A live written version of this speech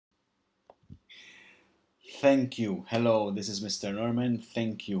Thank you. Hello, this is Mr. Norman.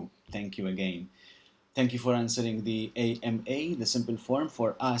 Thank you. Thank you again. Thank you for answering the AMA, the simple form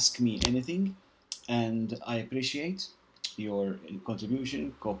for Ask Me Anything. And I appreciate your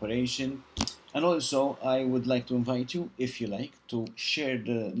contribution, cooperation. And also, I would like to invite you, if you like, to share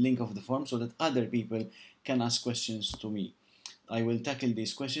the link of the form so that other people can ask questions to me. I will tackle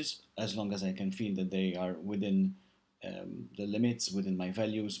these questions as long as I can feel that they are within the limits, within my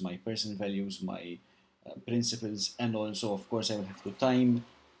values, my personal values, my principles, and also, of course, I will have to time,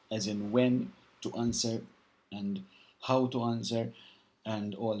 as in when to answer and how to answer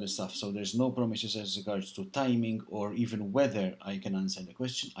and all the stuff. So there's no promises as regards to timing or even whether I can answer the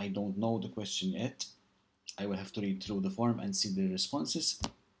question. I don't know the question yet. I will have to read through the form and see the responses,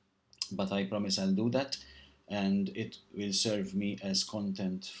 but I promise I'll do that, and it will serve me as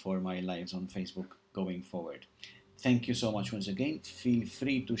content for my lives on Facebook going forward. Thank you so much once again. Feel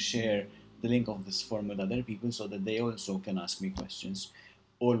free to share the link of this form with other people so that they also can ask me questions,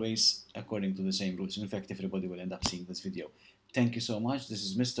 always according to the same rules. In fact, everybody will end up seeing this video. Thank you so much. This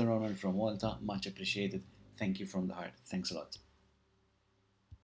is Mr. Norman from Malta. Much appreciated. Thank you from the heart. Thanks a lot.